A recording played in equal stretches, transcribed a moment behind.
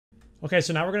Okay,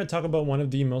 so now we're going to talk about one of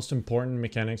the most important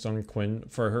mechanics on Quinn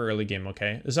for her early game,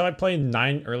 okay? So I played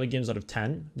 9 early games out of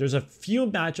 10. There's a few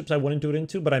matchups I wouldn't do it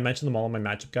into, but I mentioned them all in my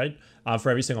matchup guide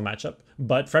for every single matchup.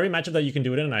 But for every matchup that you can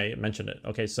do it in, I mentioned it.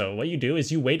 Okay, so what you do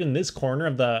is you wait in this corner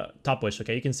of the top bush,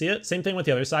 okay? You can see it. Same thing with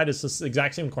the other side. It's this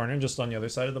exact same corner, just on the other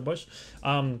side of the bush.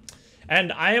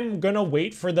 And I am going to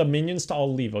wait for the minions to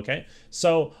all leave, okay?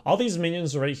 So all these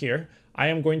minions right here, I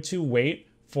am going to wait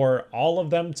for all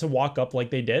of them to walk up like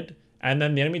they did. And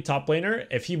then the enemy top laner,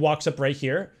 if he walks up right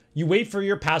here, you wait for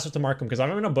your passive to mark him. Because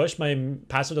I'm in a bush, my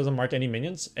passive doesn't mark any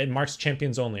minions. It marks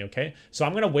champions only, okay? So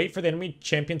I'm going to wait for the enemy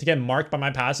champion to get marked by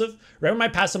my passive. Right when my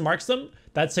passive marks them,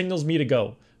 that signals me to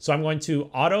go. So I'm going to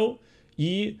auto,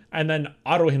 E, and then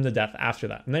auto him to death after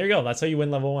that. And there you go. That's how you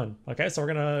win level 1. Okay, so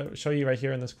we're going to show you right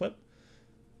here in this clip.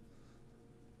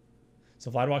 So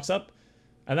Vlad walks up.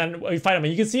 And then we fight him.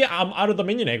 And you can see I'm out of the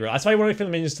minion aggro. That's why you wait for the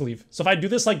minions to leave. So if I do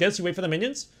this like this, you wait for the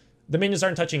minions. The minions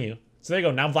aren't touching you. So there you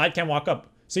go. Now Vlad can't walk up.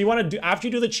 So you want to do, after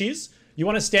you do the cheese, you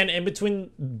want to stand in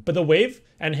between the wave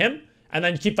and him, and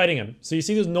then keep fighting him. So you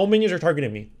see there's no minions are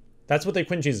targeting me. That's what the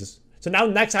Quinn cheeses. So now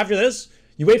next after this,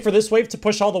 you wait for this wave to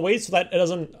push all the waves so that it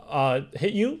doesn't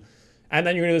hit you. And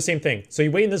then you're going to do the same thing. So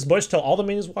you wait in this bush till all the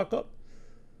minions walk up.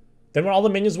 Then when all the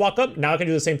minions walk up, now I can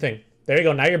do the same thing. There you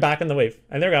go. Now you're back in the wave.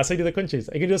 And there you go. So you do the Quinn cheese.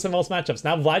 I can do this in most matchups.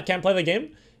 Now Vlad can't play the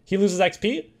game. He loses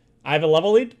XP. I have a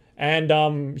level lead.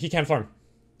 And he can't farm.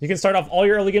 You can start off all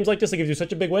your early games like this. It gives you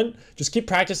such a big win. Just keep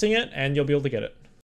practicing it, and you'll be able to get it.